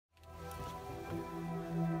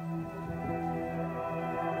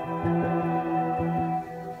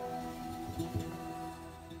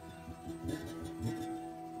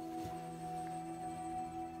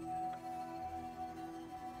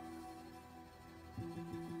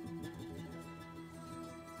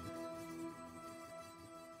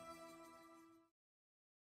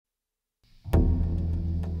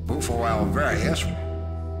while various.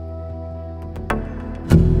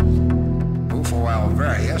 Who for while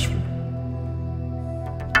various.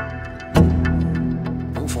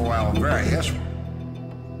 Who for while various.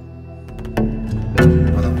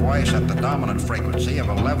 With a voice at the dominant frequency of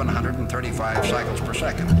 1135 cycles per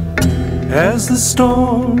second. As the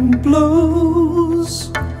storm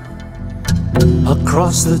blows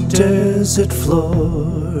across the desert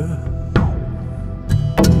floor,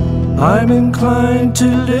 I'm inclined to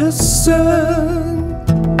listen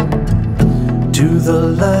to the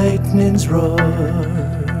lightning's roar.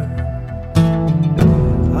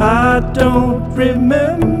 I don't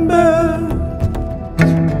remember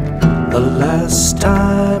the last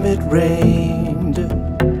time it rained.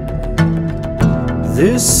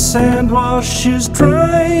 This sand wash is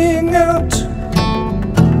drying out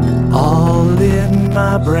all in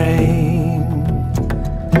my brain,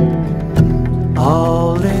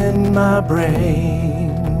 all in my brain.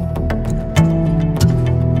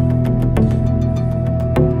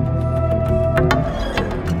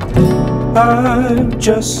 I'm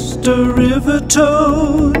just a river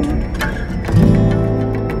toad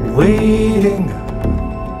waiting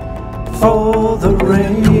for the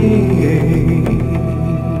rain.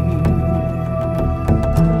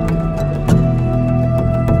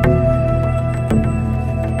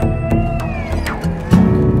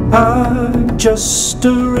 I'm just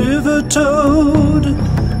a river toad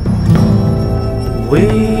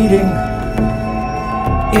waiting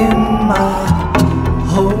in my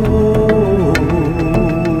hole.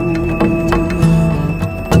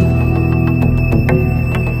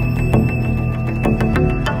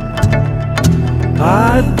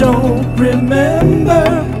 I don't remember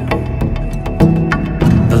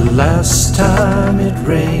the last time it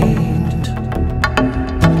rained.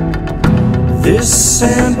 This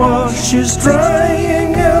sand wash is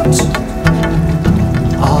drying out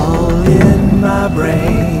all in my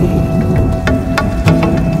brain,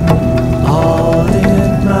 all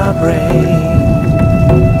in my brain.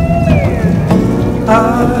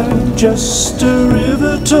 I'm just a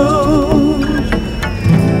river toad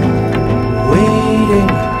waiting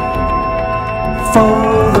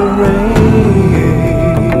for the rain.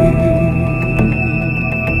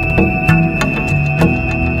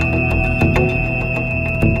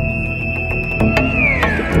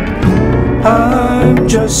 I'm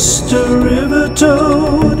just a river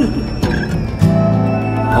toad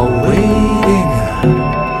waiting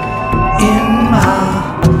in my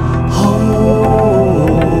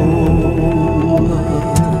hole.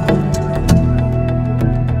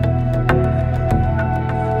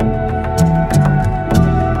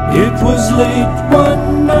 It was late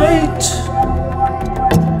one night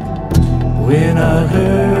when I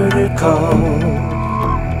heard it call.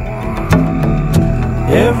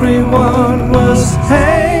 Everyone was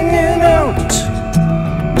hanging out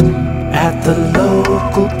at the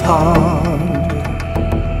local pond.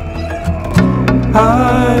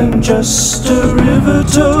 I'm just a river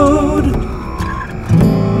toad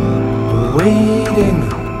waiting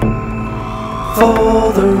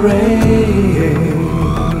for the rain.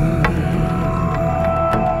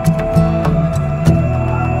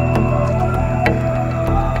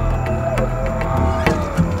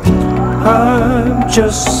 I'm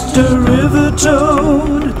just a river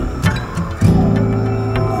toad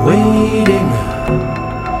waiting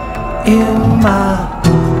in my